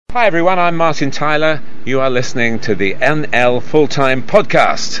Hi everyone, I'm Martin Tyler. You are listening to the NL Full-Time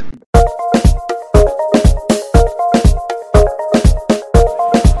Podcast.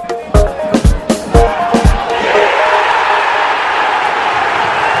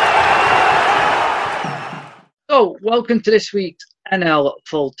 So, welcome to this week's NL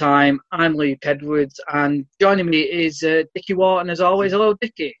Full-Time. I'm Luke Edwards, and joining me is Dickie Wharton as always. Hello,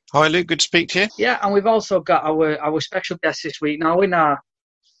 Dickie. Hi, Luke. Good to speak to you. Yeah, and we've also got our special guest this week. Now,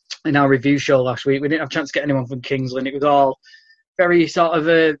 in our review show last week, we didn't have a chance to get anyone from Kingsland. It was all very sort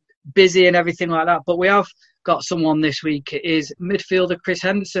of busy and everything like that. But we have got someone this week. It is midfielder Chris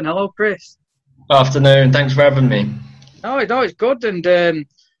Henderson. Hello, Chris. Afternoon. Thanks for having me. No, it's good. And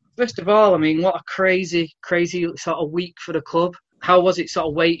first of all, I mean, what a crazy sort of week for the club. How was it sort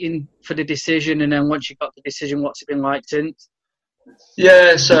of waiting for the decision? And then once you got the decision, what's it been like since?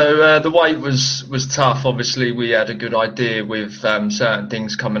 Yeah, so the wait was tough. Obviously, we had a good idea with certain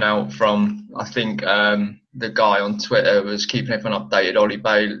things coming out from, I think, the guy on Twitter was keeping everyone updated, Ollie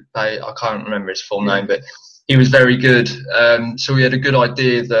Bay. I can't remember his full name, but he was very good. So we had a good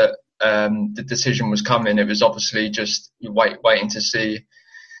idea that the decision was coming. It was obviously just waiting to see,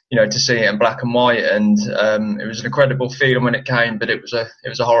 to see it in black and white. And it was an incredible feeling when it came, but it was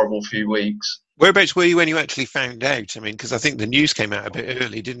a horrible few weeks. Whereabouts were you when you actually found out? I mean, because I think the news came out a bit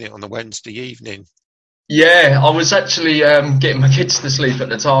early, didn't it, on the Wednesday evening? Yeah, I was actually getting my kids to sleep at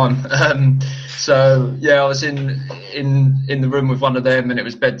the time. So yeah, I was in the room with one of them, and it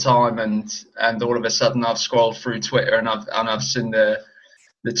was bedtime, and all of a sudden I've scrolled through Twitter and I've seen the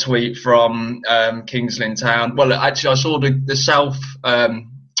tweet from Kings Lynn Town. Well, actually, I saw the South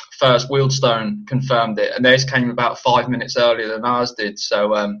first. Wealdstone confirmed it, and theirs came about 5 minutes earlier than ours did.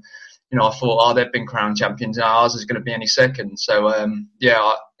 So. I thought, they've been crowned champions, and ours is going to be any second. So,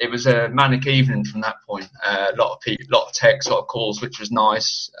 it was a manic evening from that point. A lot of texts, a lot of calls, which was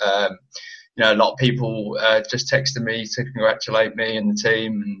nice. A lot of people just texted me to congratulate me and the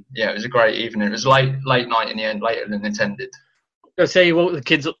team. And yeah, it was a great evening. It was late night in the end, later than intended. I say you woke the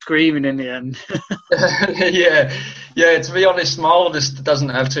kids up screaming in the end. Yeah. To be honest, my oldest doesn't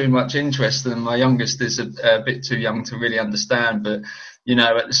have too much interest, and my youngest is a bit too young to really understand. But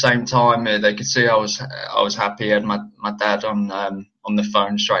at the same time, they could see I was happy. I had my dad on the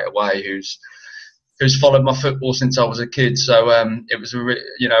phone straight away, who's followed my football since I was a kid. So it was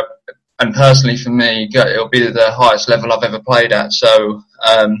and personally for me, it'll be the highest level I've ever played at. So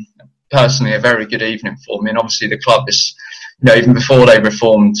personally, a very good evening for me. And obviously, the club is. Even before they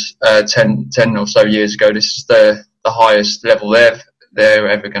reformed 10 or so years ago, this is the highest level they're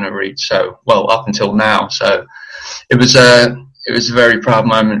ever going to reach. So, well, up until now. So, it was a very proud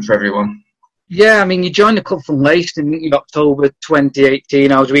moment for everyone. Yeah, I mean, you joined the club from Leiston in October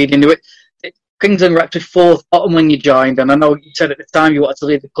 2018. I was reading it. Kingsland were actually fourth bottom when you joined, and I know you said at the time you wanted to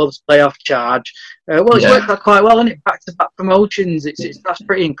leave the club's playoff charge. It's worked out quite well, isn't it? Back-to-back promotions. That's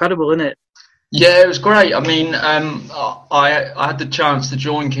pretty incredible, isn't it? Yeah, it was great. I mean, I had the chance to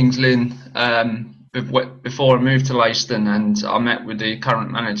join Kings Lynn before I moved to Leiston, and I met with the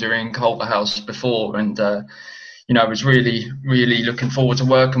current manager Ian Culverhouse before, and I was really, really looking forward to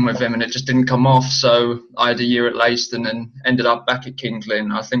working with him, and it just didn't come off. So I had a year at Leiston and ended up back at Kings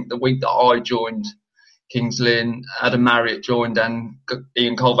Lynn. I think the week that I joined Kings Lynn, Adam Marriott joined, and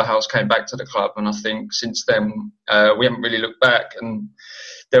Ian Culverhouse came back to the club, and I think since then we haven't really looked back. And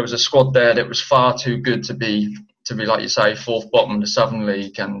there was a squad there that was far too good to be like you say, fourth bottom of the Southern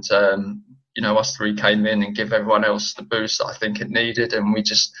League, and us three came in and give everyone else the boost that I think it needed, and we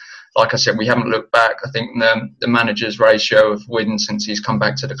just, like I said, we haven't looked back. I think the manager's ratio of wins since he's come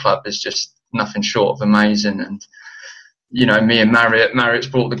back to the club is just nothing short of amazing, and me and Marriott's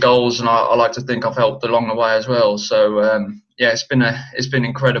brought the goals, and I like to think I've helped along the way as well. So it's been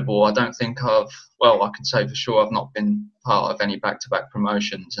incredible. I don't think I can say for sure I've not been part of any back-to-back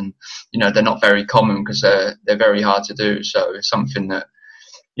promotions, and they're not very common because they're very hard to do. So it's something that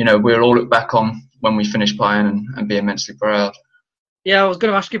we'll all look back on when we finish playing and be immensely proud. Yeah, I was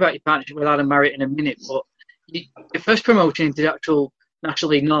going to ask you about your partnership with Adam Marriott in a minute, but your first promotion into the actual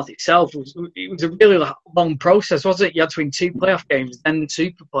National League North itself was a really long process, wasn't it? You had to win 2 playoff games, then the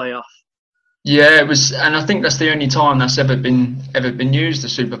Super playoff. Yeah, it was, and I think that's the only time that's ever been used, the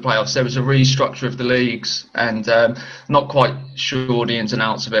Super playoffs. There was a restructure of the leagues, and not quite sure the ins and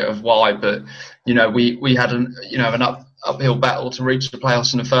outs of it of why, but we had an uphill battle to reach the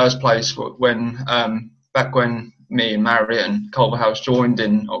playoffs in the first place when back when me and Marriott and Culverhouse joined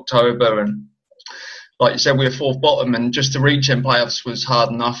in October, and like you said, we were fourth bottom, and just to reach them playoffs was hard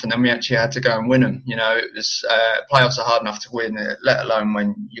enough, and then we actually had to go and win them. It was playoffs are hard enough to win, let alone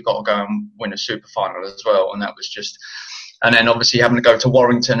when you got to go and win a super final as well, and that was just And then obviously having to go to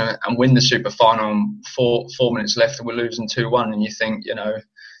Warrington and win the super final, and 4 minutes left and we're losing 2-1, and you think, you know,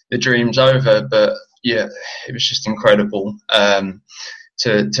 the dream's over. But yeah, it was just incredible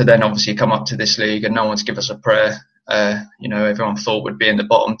to then obviously come up to this league and no one's give us a prayer. You know, everyone thought we'd be in the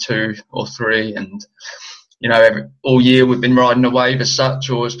bottom 2 or 3, and you know, all year we've been riding a wave as such,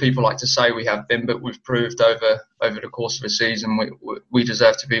 or as people like to say we have been, but we've proved over the course of a season we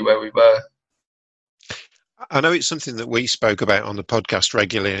deserve to be where we were. I know it's something that we spoke about on the podcast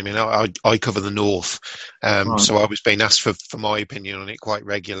regularly. I mean, I cover the North, Right. so I was being asked for my opinion on it quite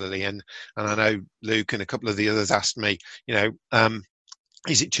regularly. And I know Luke and a couple of the others asked me, you know,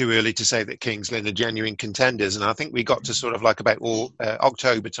 is it too early to say that Kings Lynn are genuine contenders? And I think we got to sort of like about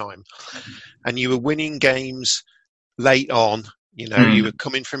October time, and you were winning games late on. You know, you were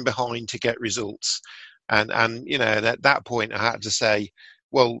coming from behind to get results, and you know, at that point, I had to say,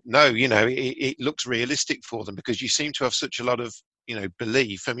 well, no, you know, it looks realistic for them because you seem to have such a lot of, you know,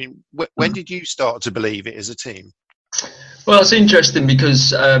 belief. I mean, when did you start to believe it as a team? Well, it's interesting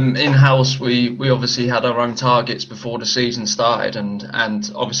because in-house we obviously had our own targets before the season started,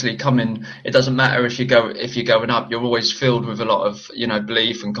 and obviously it doesn't matter if you're going up, you're always filled with a lot of, you know,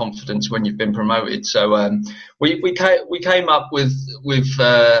 belief and confidence when you've been promoted. So we came up with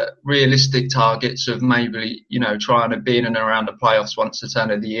realistic targets of maybe, you know, trying to be in and around the playoffs once the turn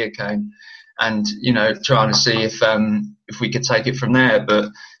of the year came, and you know, trying to see if we could take it from there.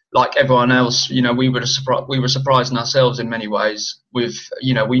 But like everyone else, you know, we were surprising ourselves in many ways. With,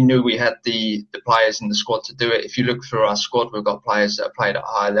 you know, we knew we had the players in the squad to do it. If you look through our squad, we've got players that have played at a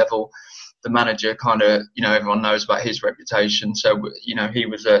high level. The manager kind of, you know, everyone knows about his reputation, so you know, he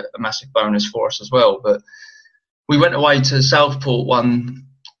was a massive bonus for us as well. But we went away to Southport one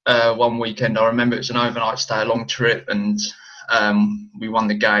weekend. I remember it was an overnight stay, a long trip, and we won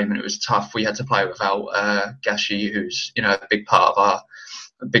the game, and it was tough. We had to play without Gashi, who's, you know, a big part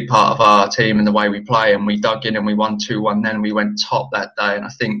of our team and the way we play, and we dug in and we won 2-1. Then we went top that day, and I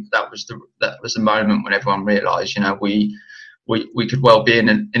think that was the moment when everyone realised, you know, we could well be in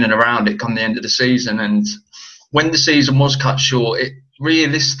and around it come the end of the season. And when the season was cut short, it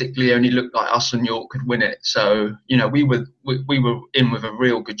realistically only looked like us and York could win it. So, you know, we were in with a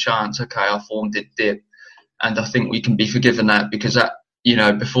real good chance. Okay, our form did dip, and I think we can be forgiven that, because that, you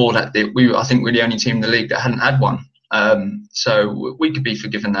know, before that dip, I think we're the only team in the league that hadn't had one. So we could be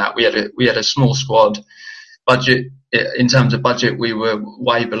forgiven that. We had a small squad. Budget, in terms of budget, we were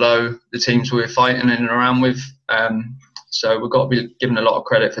way below the teams we were fighting in and around with. So we've got to be given a lot of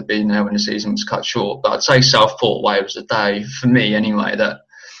credit for being there when the season was cut short. But I'd say Southport way was the day, for me anyway, that,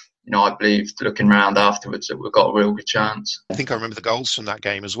 you know, I believed, looking round afterwards, that we've got a real good chance. I think I remember the goals from that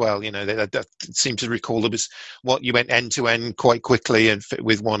game as well. You know, they seemed to recall there was you went end to end quite quickly and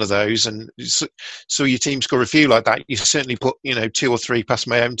with one of those, and so your team score a few like that. You certainly put, you know, 2 or 3 past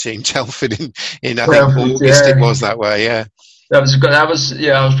my own team, Telford, in I think August. Yeah. It was that way, yeah. That was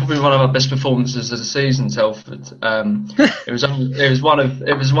probably one of our best performances of the season, Telford. It was one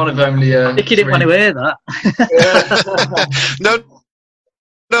of only. I think you didn't want to hear that.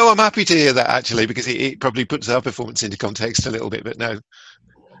 No, I'm happy to hear that, actually, because it probably puts our performance into context a little bit. But no,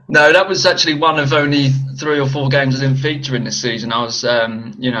 that was actually one of only 3 or 4 games I didn't feature in this season. I was,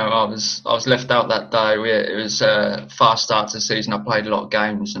 you know, I was left out that day. It was a fast start to the season. I played a lot of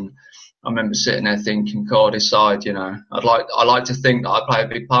games, and I remember sitting there thinking, God, this side, you know, I like to think that I play a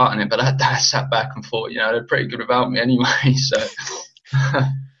big part in it, but that day I sat back and thought, you know, they're pretty good without me anyway. So.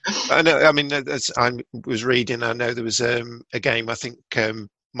 I know. I mean, as I was reading, I know there was a game. I think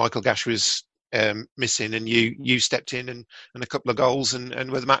Michael Gash was missing, and you stepped in and a couple of goals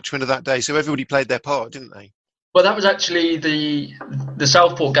and were the match winner that day. So everybody played their part, didn't they? Well, that was actually the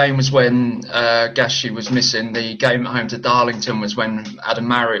Southport game was when Gashi was missing. The game at home to Darlington was when Adam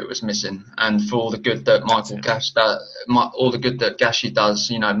Marriott was missing. And for all the good that all the good that Gashi does,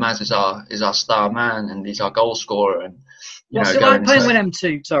 you know, Maz is our star man, and he's our goal scorer. And what's it like playing with them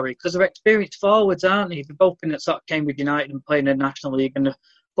two? Sorry, because they're experienced forwards, aren't they? They've both been at Cambridge United and playing in the National League and the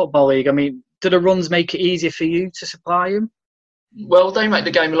Football League. I mean, do the runs make it easier for you to supply them? Well, they make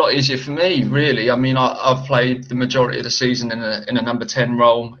the game a lot easier for me, really. I mean, I've played the majority of the season in a number 10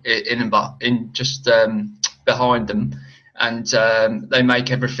 role in just behind them, and they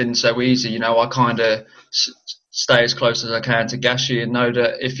make everything so easy. You know, I kind of stay as close as I can to Gashi and know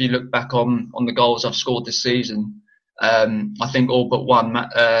that if you look back on the goals I've scored this season, I think all but one,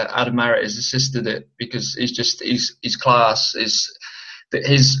 Adam Marriott has assisted it, because he's class. that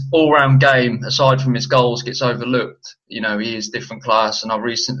his all-round game, aside from his goals, gets overlooked. You know, he is different class, and I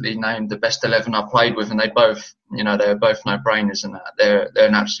recently named the best 11 I played with, and they both, you know, they're both no-brainers, and that they're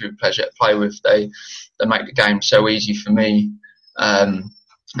an absolute pleasure to play with. They make the game so easy for me. And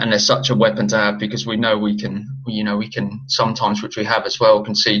they're such a weapon to have, because we know we can sometimes, which we have as well,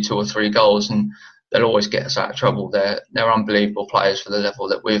 concede 2 or 3 goals, and they'll always get us out of trouble. They're unbelievable players for the level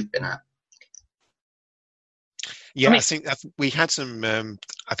that we've been at. Yeah, I think we had some.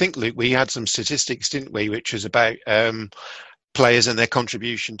 I think, Luke, we had some statistics, didn't we, which was about players and their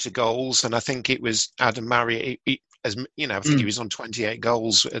contribution to goals. And I think it was Adam Marriott. As you know, I think he was on 28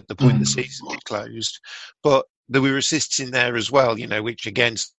 goals at the point the season had closed, but there were assists in there as well. You know, which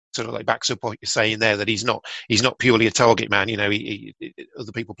again sort of like backs up what you're saying there, that he's not purely a target man. You know,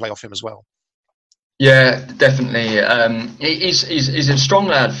 other people play off him as well. Yeah, definitely. He's a strong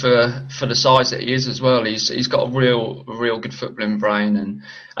lad for the size that he is as well. He's got a real good footballing brain,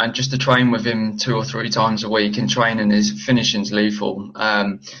 and just to train with him 2 or 3 times a week in training, his finishing's lethal.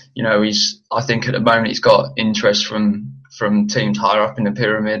 You know, I think at the moment he's got interest from teams higher up in the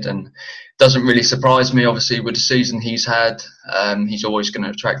pyramid, and doesn't really surprise me. Obviously, with the season he's had, he's always going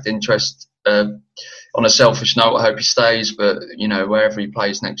to attract interest. On a selfish note, I hope he stays, but you know, wherever he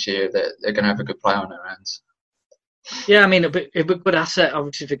plays next year, they're going to have a good player on their hands. Yeah, I mean, it'd be a good asset,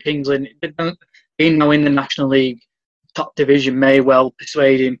 obviously, for Kings Lynn. Being now in the National League top division may well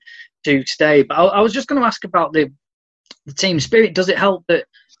persuade him to stay. But I was just going to ask about the team spirit. Does it help that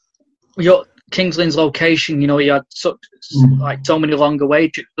your Kings Lynn's location, you know, you had so many long away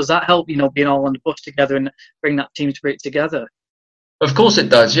trips? Does that help, you know, being all on the bus together and bring that team spirit together? Of course it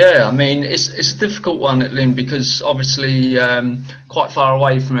does, yeah. I mean, it's a difficult one at Lynn, because obviously quite far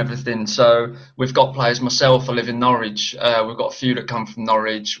away from everything. So we've got players. Myself, I live in Norwich. We've got a few that come from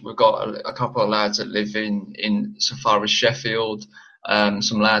Norwich. We've got a couple of lads that live in so far as Sheffield.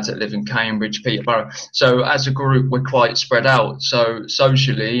 Some lads that live in Cambridge, Peterborough. So as a group, we're quite spread out. So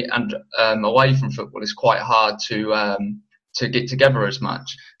socially and away from football, it's quite hard to get together as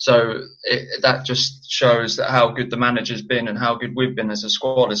much. So that just shows that how good the manager's been and how good we've been as a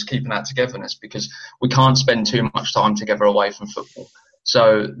squad is keeping that togetherness, because we can't spend too much time together away from football.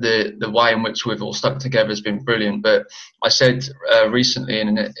 So the way in which we've all stuck together has been brilliant. But I said recently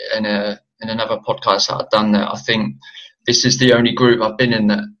in another podcast that I've done that I think this is the only group I've been in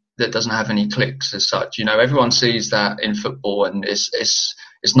that doesn't have any cliques as such. You know, everyone sees that in football, and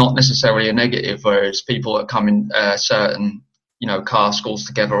it's not necessarily a negative, whereas people that come in certain, you know, car schools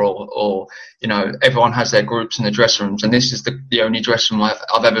together, or you know, everyone has their groups in the dressing rooms, and this is the only dressing room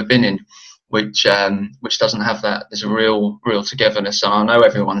I've ever been in which doesn't have that. There's a real togetherness, and I know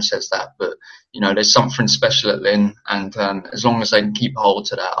everyone says that, but you know, there's something special at Lynn, and as long as they can keep hold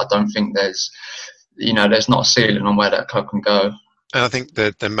to that, I don't think there's not a ceiling on where that club can go. And I think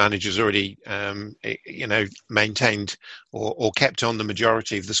that the manager's already, maintained or kept on the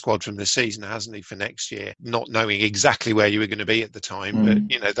majority of the squad from this season, hasn't he, for next year? Not knowing exactly where you were going to be at the time, but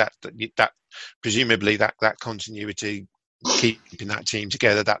you know that presumably that continuity, keeping that team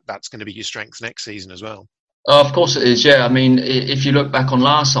together, that's going to be your strength next season as well. Of course it is. Yeah, I mean, if you look back on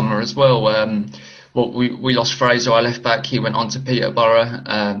last summer as well, we lost Fraser, our left back. He went on to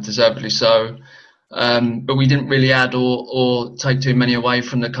Peterborough, deservedly so. But we didn't really add or take too many away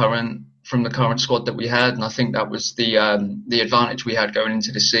from the current squad that we had, and I think that was the advantage we had going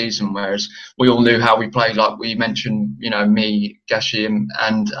into the season. Whereas we all knew how we played, like we mentioned, you know, me, Gashi,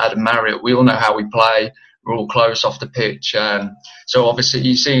 and Adam Marriott. We all know how we play. We're all close off the pitch. So obviously,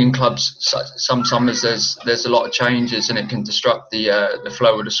 you see in clubs some summers there's a lot of changes, and it can disrupt the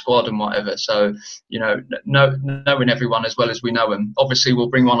flow of the squad and whatever. So you know, knowing everyone as well as we know them, obviously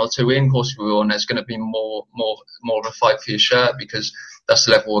we'll bring one or two in, of course we will, and there's going to be more of a fight for your shirt, because that's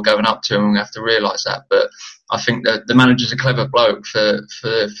the level we're going up to, and we have to realise that. But I think that the manager's a clever bloke. For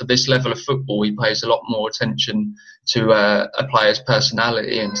this level of football, he pays a lot more attention to a player's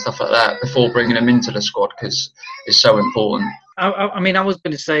personality and stuff like that before bringing them into the squad, because it's so important. I mean, I was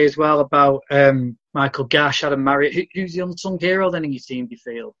going to say as well about Michael Gash, Adam Marriott. Who's the unsung hero then in your team, do you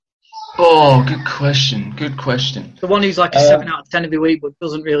feel? Oh, good question. The one who's like a 7 out of 10 every week, but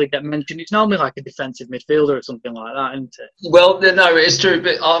doesn't really get mentioned. It's normally like a defensive midfielder or something like that, isn't it? Well, no, it's true.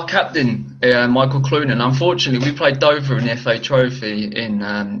 But our captain, Michael Clunan, unfortunately, we played Dover in the FA Trophy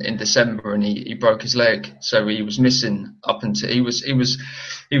in December, and he broke his leg, so he was missing up until he was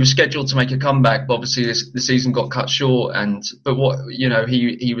scheduled to make a comeback. But obviously, the season got cut short. But what, you know,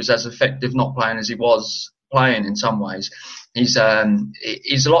 he was as effective not playing as he was playing in some ways. He's a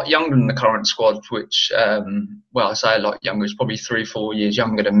lot younger than the current squad, which, I say a lot younger. He's probably 3-4 years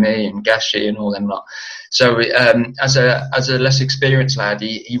younger than me and Gashi and all them lot. So as a less experienced lad,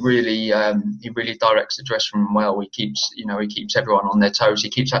 he really directs the dressing room well. He keeps everyone on their toes. He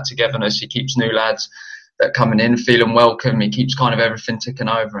keeps that togetherness. He keeps new lads that are coming in feeling welcome. He keeps kind of everything ticking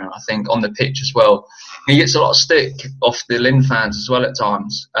over. And I think on the pitch as well, he gets a lot of stick off the Lynn fans as well at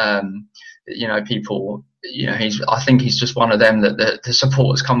times. People. I think he's just one of them that the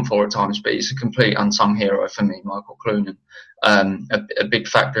supporters come for at times, but he's a complete unsung hero for me, Michael Clunan. A big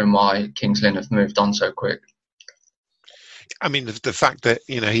factor in why Kings Lynn have moved on so quick. I mean, the fact that,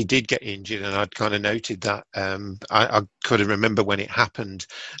 he did get injured, and I'd kind of noted that. I couldn't remember when it happened,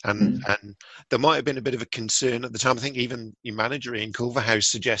 and there might have been a bit of a concern at the time. I think even your manager, Ian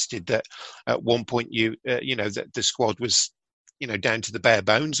Culverhouse, suggested that at one point that the squad was, down to the bare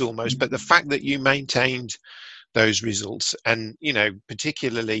bones almost. But the fact that you maintained those results, and,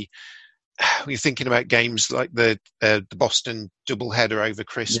 particularly you're thinking about games like the Boston doubleheader over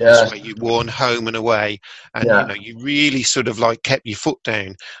Christmas, where you won home and away, and you really sort of like kept your foot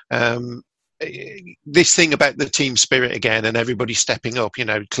down. This thing about the team spirit again, and everybody stepping up,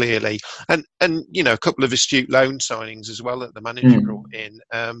 clearly, and a couple of astute loan signings as well that the manager brought in.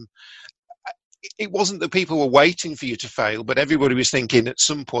 It wasn't that people were waiting for you to fail, but everybody was thinking at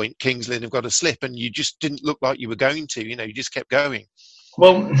some point Kings Lynn have got to slip, and you just didn't look like you were going to. You just kept going.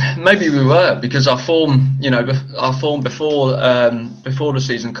 Well, maybe we were, because our form before the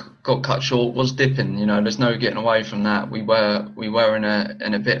season got cut short was dipping. There's no getting away from that. We were in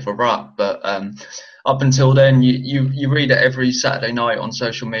a bit of a rut, but up until then, you read it every Saturday night on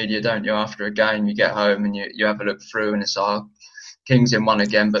social media, don't you? After a game, you get home and you have a look through, and it's Kings in one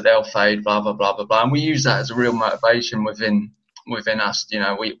again, but they'll fade, blah blah blah blah blah. And we use that as a real motivation within us. We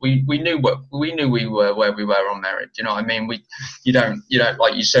knew we were where we were on merit. You know what I mean? You don't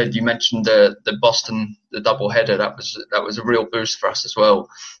like you said. You mentioned the Boston, the double header. That was a real boost for us as well,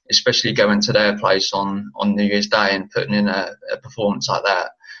 especially going to their place on New Year's Day and putting in a performance like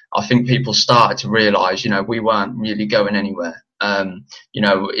that. I think people started to realise, we weren't really going anywhere.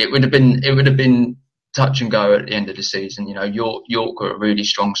 It would have been touch and go at the end of the season. York were a really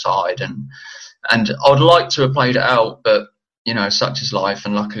strong side, and I would like to have played it out, but such is life,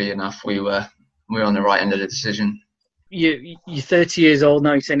 and luckily enough, we were on the right end of the decision. You're 30 years old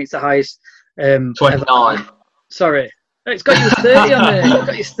now. You're saying it's the highest. 29. Ever. Sorry, it's got you 30 on there. It's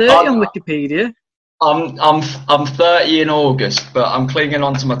got you 30 on Wikipedia. I'm 30 in August, but I'm clinging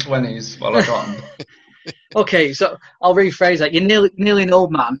on to my 20s while I got them. Okay, so I'll rephrase that. You're nearly an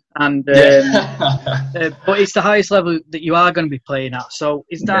old man, and but it's the highest level that you are going to be playing at. So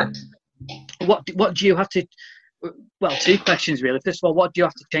is that what do you have to? Well, two questions really. First of all, what do you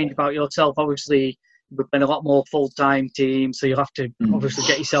have to change about yourself? Obviously, we've been a lot more full-time team, so you'll have to obviously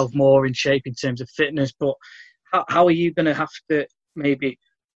get yourself more in shape in terms of fitness. But how are you going to have to maybe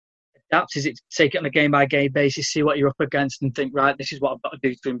adapt? Is it take it on a game-by-game basis, see what you're up against, and think, right, this is what I've got to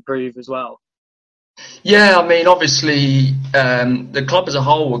do to improve as well? Yeah, I mean, obviously, the club as a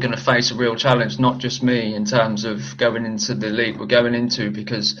whole, we're going to face a real challenge, not just me, in terms of going into the league we're going into,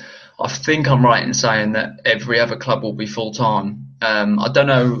 because I think I'm right in saying that every other club will be full-time. I don't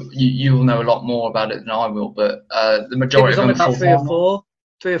know, you'll know a lot more about it than I will, but the majority of them are full-time.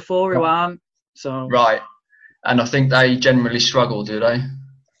 Three or four who aren't. So. Right. And I think they generally struggle, do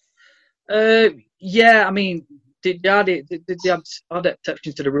they? Yeah, I mean, did they add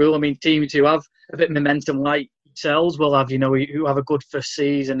exceptions to the rule? I mean, teams who have a bit of momentum like yourselves will have, who have a good first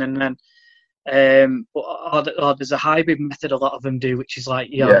season, and then or there's a hybrid method a lot of them do, which is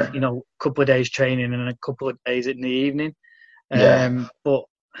like have, a couple of days training and a couple of days in the evening. But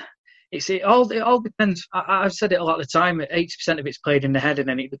it all depends. I've said it a lot of the time. 80% of it's played in the head, and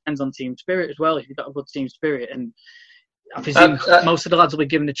then it depends on team spirit as well. If you've got a good team spirit, and I presume most of the lads will be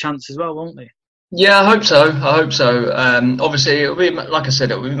given a chance as well, won't they? Yeah, I hope so. Obviously, it'll be, like I said,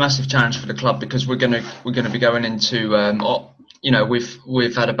 it'll be a massive challenge for the club, because we're going to be going into,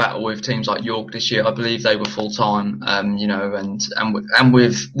 we've had a battle with teams like York this year. I believe they were full time, and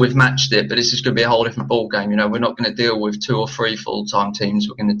we've matched it, but this is going to be a whole different ball game. We're not going to deal with 2 or 3 full time teams.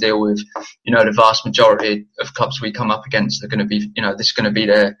 We're going to deal with, the vast majority of clubs we come up against are going to be, this is going to be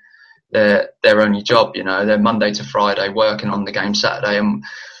their only job. They're Monday to Friday working on the game Saturday, and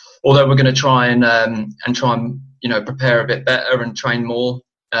although we're going to try and prepare a bit better and train more,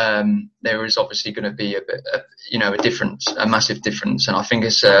 there is obviously going to be a massive difference, and I think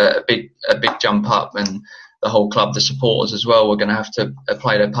it's a big jump up, and the whole club, the supporters as well, we're going to have to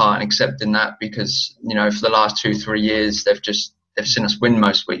play their part in accepting that, because for the last 2-3 years they've just they've seen us win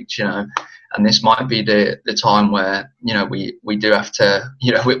most weeks, you know, and this might be the time where, you know, we do have to,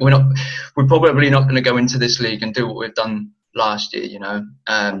 you know, we're probably not going to go into this league and do what we've done last year, you know.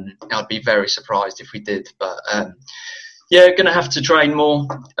 I'd be very surprised if we did, but yeah, going to have to train more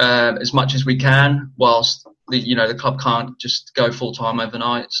as much as we can, whilst the club can't just go full time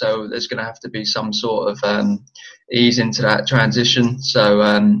overnight. So there's going to have to be some sort of ease into that transition. So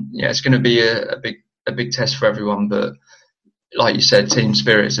yeah, it's going to be a big test for everyone. But like you said, team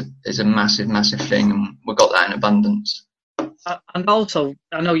spirit is a massive thing, and we've got that in abundance. And also,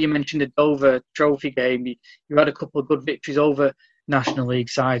 I know you mentioned the Dover Trophy game. You had a couple of good victories over National League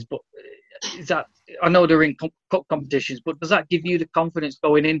sides, but is that, I know they're in cup competitions, but does that give you the confidence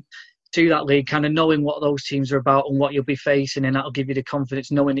going in to that league, kind of knowing what those teams are about and what you'll be facing, and that'll give you the confidence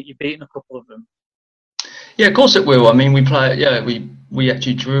knowing that you've beaten a couple of them? Yeah, of course it will. I mean, we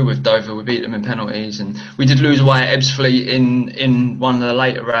actually drew with Dover. We beat them in penalties, and we did lose away at Ebbsfleet in one of the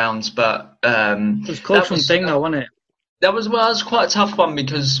later rounds. But it was a close thing, though, wasn't it? That was quite a tough one,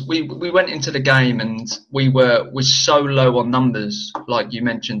 because we went into the game and we were so low on numbers, like you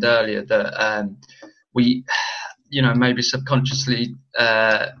mentioned earlier, that we, you know, maybe subconsciously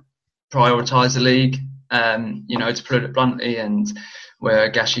prioritised the league, you know, to put it bluntly, and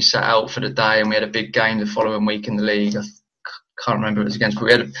where Gashi sat out for the day, and we had a big game the following week in the league. I can't remember who it was against, but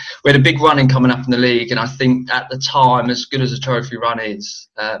we had a big running coming up in the league, and I think at the time, as good as a trophy run is,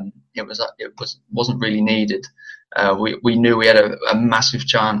 it wasn't really needed. We knew we had a massive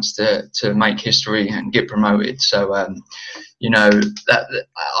chance to make history and get promoted. So, you know, that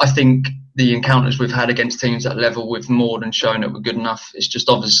I think the encounters we've had against teams at level, we've more than shown that we're good enough. It's just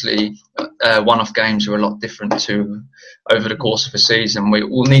obviously one-off games are a lot different to over the course of a season.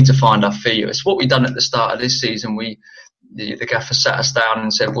 We'll need to find our feet. It's what we've done at the start of this season. The gaffer sat us down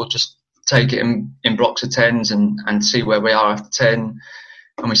and said, we'll just take it in blocks of 10s and see where we are after 10.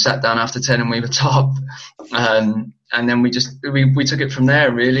 And we sat down after 10 and we were top. And then we took it from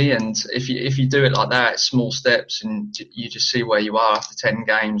there, really. And if you do it like that, it's small steps, and you just see where you are after 10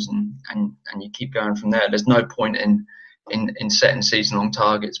 games, and you keep going from there. There's no point in setting season-long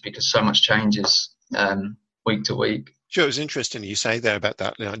targets, because so much changes week to week. Sure, it was interesting you say there about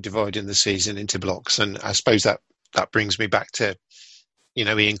that, you know, dividing the season into blocks, and I suppose that brings me back to, you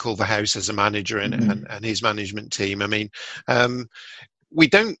know, Ian Culverhouse as a manager and his management team. I mean, we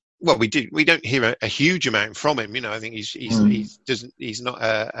don't hear a huge amount from him. You know, I think he's not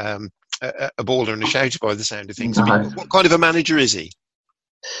a baller and a shouter by the sound of things. I mean, what kind of a manager is he?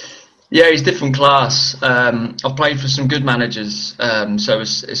 Yeah, he's different class. I've played for some good managers, so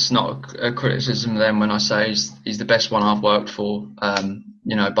it's not a criticism of them when I say he's the best one I've worked for.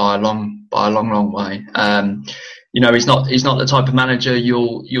 You know, by a long way. You know, he's not the type of manager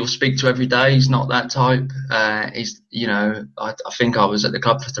you'll speak to every day. He's not that type. He's, you know, I think I was at the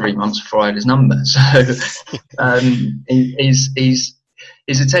club for 3 months before I had his number. So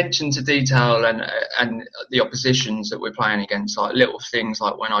his attention to detail and the oppositions that we're playing against, like little things,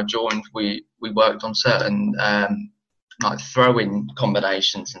 like when I joined, we worked on certain like throwing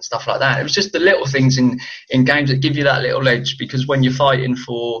combinations and stuff like that. It was just the little things in games that give you that little edge, because when you're fighting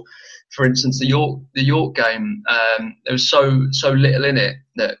for instance, the York game, there was so little in it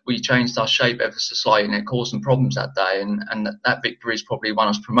that we changed our shape ever so slightly, and it caused some problems that day. And that victory is probably won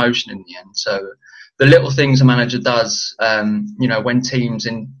us promotion in the end. So the little things a manager does, you know, when teams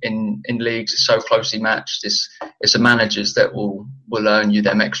in leagues are so closely matched, it's the managers that will earn you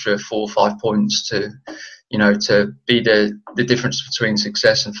them extra 4 or 5 points to, you know, to be the difference between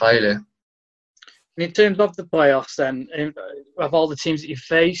success and failure. And in terms of the playoffs, then, of all the teams that you've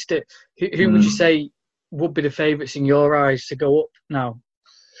faced, who would you say would be the favourites in your eyes to go up now?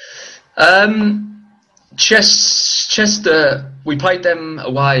 Chester, we played them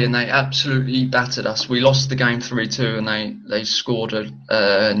away and they absolutely battered us. We lost the game 3-2, and they scored a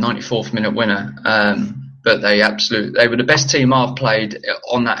 94th minute winner. But they were the best team I've played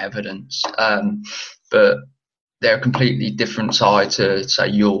on that evidence. But they're a completely different side to, say,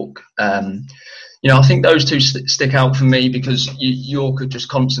 York. You know, I think those two stick out for me because York have just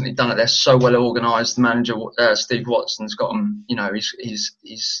constantly done it. They're so well organised. The manager, Steve Watson's got them. You know, he's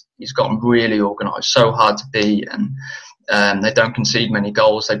got them really organised. So hard to beat, and they don't concede many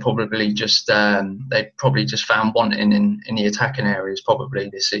goals. They probably just found wanting in the attacking areas probably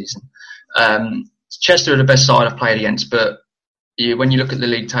this season. Chester are the best side I've played against, but when you look at the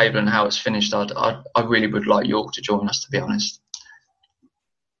league table and how it's finished, I really would like York to join us, to be honest.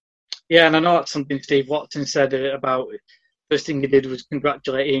 Yeah, and I know that's something Steve Watson said about. First thing he did was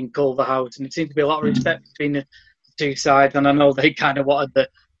congratulate Ian Culverhouse, and it seemed to be a lot of respect between the two sides. And I know they kind of wanted to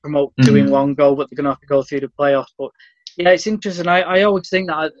promote 2 in one go, but they're going to have to go through the playoffs. But Yeah, it's interesting. I always think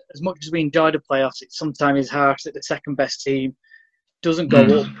that as much as we enjoy the playoffs, it sometimes is harsh that the second best team doesn't go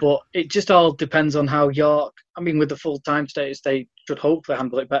up, but it just all depends on how York, I mean, with the full-time status, they should hopefully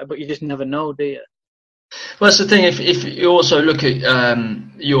handle it better, but you just never know, do you? Well, that's the thing. If you also look at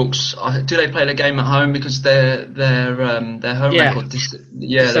York's, do they play the game at home because their home record?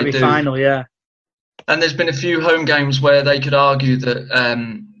 The semi-final, yeah. And there's been a few home games where they could argue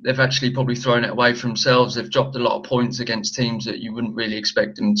that they've actually probably thrown it away for themselves. They've dropped a lot of points against teams that you wouldn't really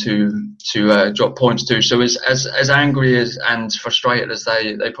expect them to drop points to. So as angry as and frustrated as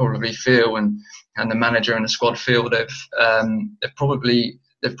they probably feel, and the manager and the squad feel, they've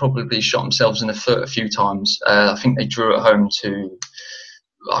probably shot themselves in the foot a few times. I think they drew at home to,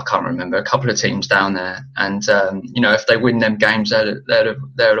 I can't remember, a couple of teams down there. And, if they win them games, they'd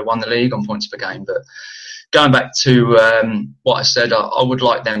have won the league on points per game. But going back to what I said, I would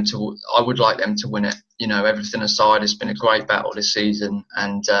like them to win it. Everything aside, it's been a great battle this season.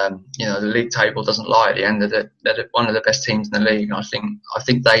 And, the league table doesn't lie at the end of it. They're one of the best teams in the league. And I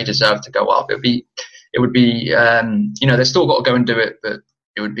think they deserve to go up. It would be, they've still got to go and do it, but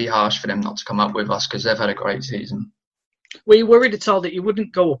it would be harsh for them not to come up with us because they've had a great season. Were you worried at all that you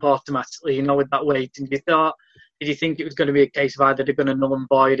wouldn't go up automatically, with that weight? And did you think it was going to be a case of either they're going to null and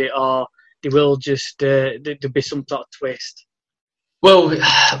void it or they will just, there'll be some sort of twist? Well,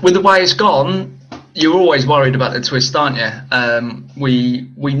 with the way it's gone, you're always worried about the twist, aren't you?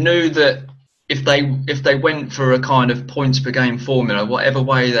 We knew that if they went for a kind of points per game formula, whatever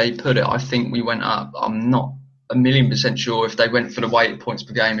way they put it, I think we went up. I'm not 1,000,000% sure if they went for the weighted points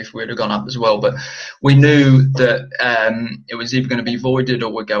per game if we would have gone up as well, but we knew that it was either going to be voided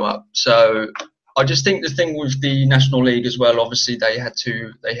or would go up. So I just think the thing with the National League as well, obviously they had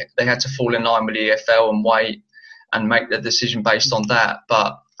to fall in line with the EFL and wait and make their decision based on that.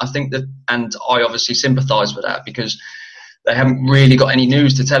 But I think that, and I obviously sympathise with that because they haven't really got any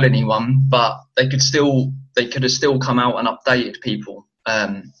news to tell anyone, but they could have still come out and updated people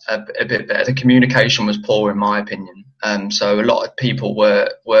a bit better. The communication was poor in my opinion. So a lot of people were,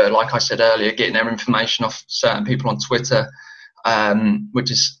 like I said earlier, getting their information off certain people on Twitter,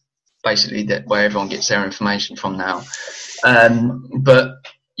 which is basically where everyone gets their information from now. But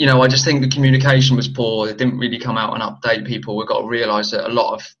I just think the communication was poor. They didn't really come out and update people. We've got to realise that a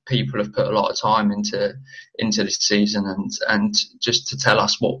lot of people have put a lot of time into this season, and just to tell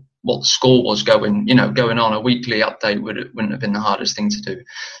us what the score was going on, a weekly update wouldn't have been the hardest thing to do.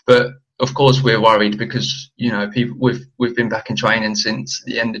 But of course we're worried because people we've been back in training since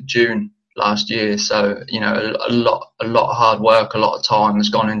the end of June last year. So a lot of hard work, a lot of time has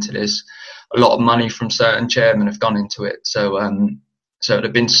gone into this. A lot of money from certain chairmen have gone into it. So it would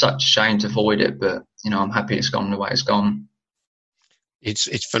have been such a shame to avoid it, but I'm happy it's gone the way it's gone.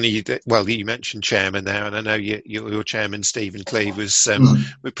 It's funny that, well, you mentioned chairman there, and I know your chairman Stephen Cleeve was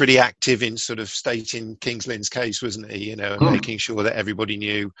pretty active in sort of stating Kings Lynn's case, wasn't he? And making sure that everybody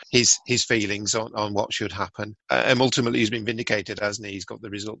knew his feelings on what should happen. And ultimately, he's been vindicated, hasn't he? He's got the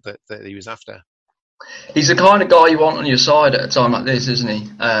result that he was after. He's the kind of guy you want on your side at a time like this, isn't he?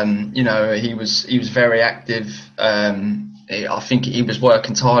 He was very active. I think he was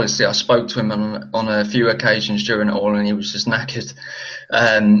working tirelessly. I spoke to him on a few occasions during it all, and he was just knackered.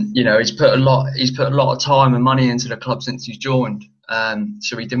 He's put a lot of time and money into the club since he's joined.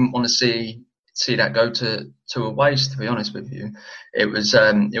 So he didn't want to see that go to a waste. To be honest with you, it was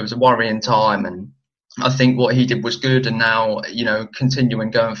a worrying time, and I think what he did was good. And now,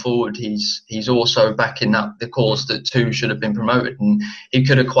 continuing going forward, he's also backing up the cause that 2 should have been promoted. And he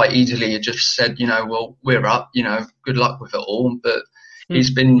could have quite easily just said, well, we're up, good luck with it all. But he's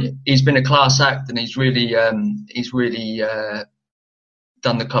been a class act, and he's really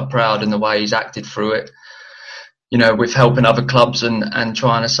done the club proud in the way he's acted through it. With helping other clubs and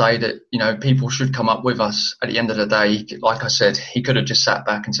trying to say that, people should come up with us. At the end of the day, like I said, he could have just sat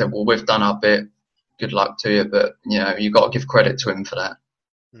back and said, well, we've done our bit. Good luck to you, but you've got to give credit to him for that.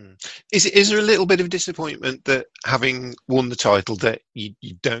 Is there a little bit of disappointment that having won the title that you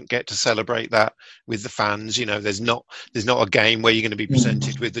don't get to celebrate that with the fans? There's not a game where you're going to be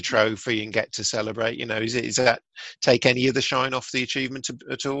presented with the trophy and get to celebrate. Is that take any of the shine off the achievement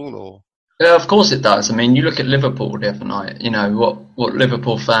at all, or? Yeah, of course it does. I mean, you look at Liverpool the other night. What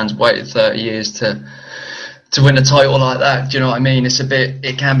Liverpool fans waited 30 years to win a title like that. Do you know what I mean?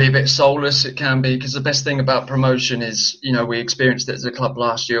 It can be a bit soulless. It can be, because the best thing about promotion is, we experienced it as a club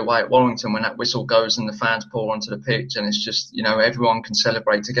last year away at Warrington when that whistle goes and the fans pour onto the pitch, and it's just, everyone can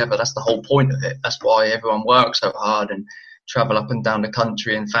celebrate together. That's the whole point of it. That's why everyone works so hard and travel up and down the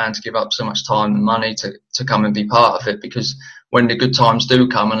country, and fans give up so much time and money to come and be part of it, because when the good times do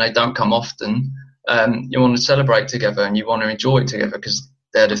come, and they don't come often, you want to celebrate together and you want to enjoy it together, because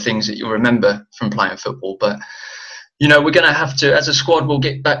they're the things that you remember from playing football. But you know, we're going to have to, as a squad, we'll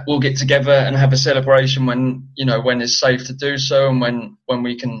get together and have a celebration when, you know, when it's safe to do so, and when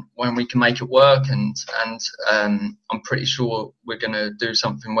we can make it work. And I'm pretty sure we're going to do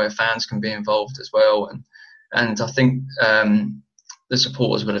something where fans can be involved as well. And I think the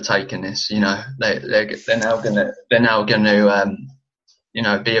supporters will have taken this. You know, they're now going to you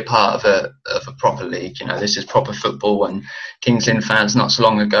know, be a part of a proper league. You know, this is proper football, and Kings Lynn fans not so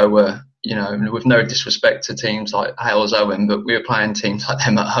long ago were, you know, with no disrespect to teams like Hales Owen, but we were playing teams like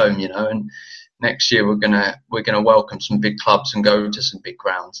them at home, you know. And next year we're gonna welcome some big clubs and go to some big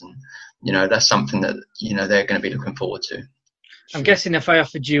grounds, and you know, that's something that, you know, they're going to be looking forward to. I'm guessing if I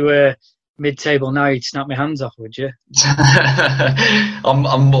offered you mid-table now, you'd snap my hands off, would you?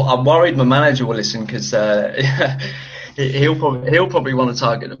 I'm worried my manager will listen, because he'll probably want to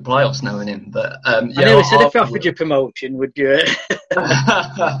target the playoffs, knowing him. But yeah, I nearly said if I offered you promotion, would you?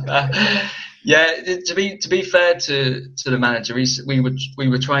 Yeah, to be fair to the manager, we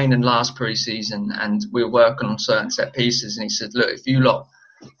were training last pre-season and we were working on certain set pieces, and he said, look, if you lot,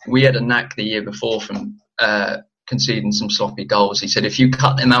 we had a knack the year before from conceding some sloppy goals. He said, if you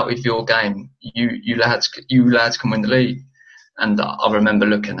cut them out with your game, you lads can win the league. And I remember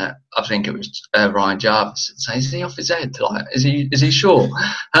looking at, I think it was Ryan Jarvis, saying, "Is he off his head? Like, is he sure?"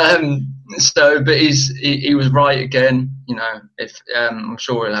 So, but he was right again. You know, if I'm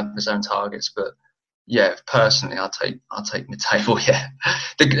sure he'll have his own targets, but yeah, personally, I'll take mid-table. Yeah,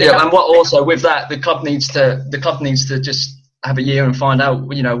 and what also with that, the club needs to just have a year and find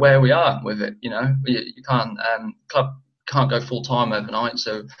out, you know, where we are with it. You know, you can't club can't go full time overnight,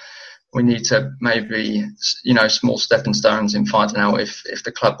 so we need to maybe, you know, small stepping stones in finding out if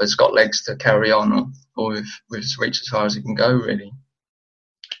the club has got legs to carry on, or if it's reached as far as it can go, really.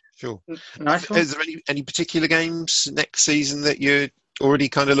 Sure. Nice one. Is there any particular games next season that you're already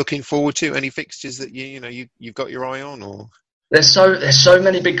kind of looking forward to? Any fixtures that you've got your eye on, or? There's so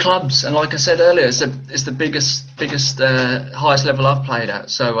many big clubs, and like I said earlier, it's the biggest highest level I've played at.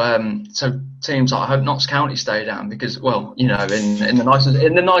 So teams like, I hope Notts County stay down, because, well, you know, in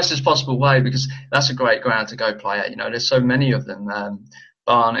the nicest possible way, because that's a great ground to go play at. You know, there's so many of them.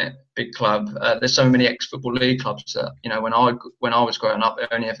 Barnet, big club. There's so many ex-football league clubs that, you know, when I was growing up, I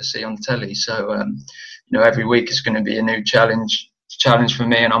only ever see on the telly. So you know, every week is going to be a new challenge for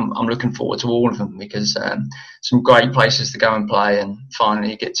me, and I'm looking forward to all of them, because some great places to go and play, and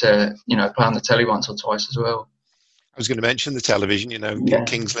finally get to, you know, play on the telly once or twice as well. I was going to mention the television, you know, yeah.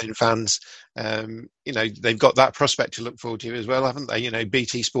 Kings Lynn fans, you know, they've got that prospect to look forward to as well, haven't they? You know,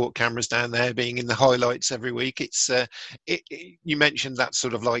 BT Sport cameras down there being in the highlights every week. It's you mentioned that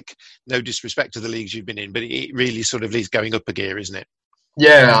sort of, like, no disrespect to the leagues you've been in, but it really sort of is going up a gear, isn't it?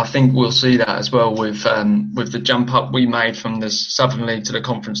 Yeah, I think we'll see that as well with the jump up we made from the Southern League to the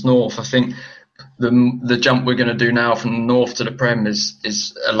Conference North. I think the jump we're going to do now from the North to the Prem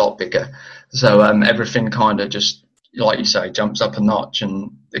is a lot bigger. So everything kind of just, like you say, jumps up a notch,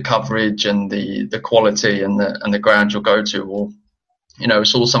 and the coverage and the quality and the ground you'll go to, or, you know,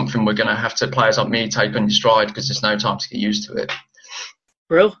 it's all something we're going to have to, players like me, take on your stride, because there's no time to get used to it.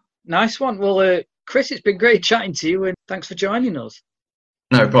 Brill, nice one. Well, Chris, it's been great chatting to you, and thanks for joining us.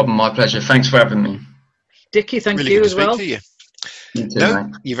 No problem, my pleasure. Thanks for having me. Dickie, thank really you good as to speak well. to you. You too, No,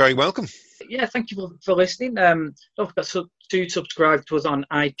 mate. you're very welcome. Yeah, thank you for listening. Don't forget to subscribe to us on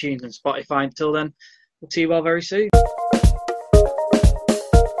iTunes and Spotify. Until then, we'll see you all very soon.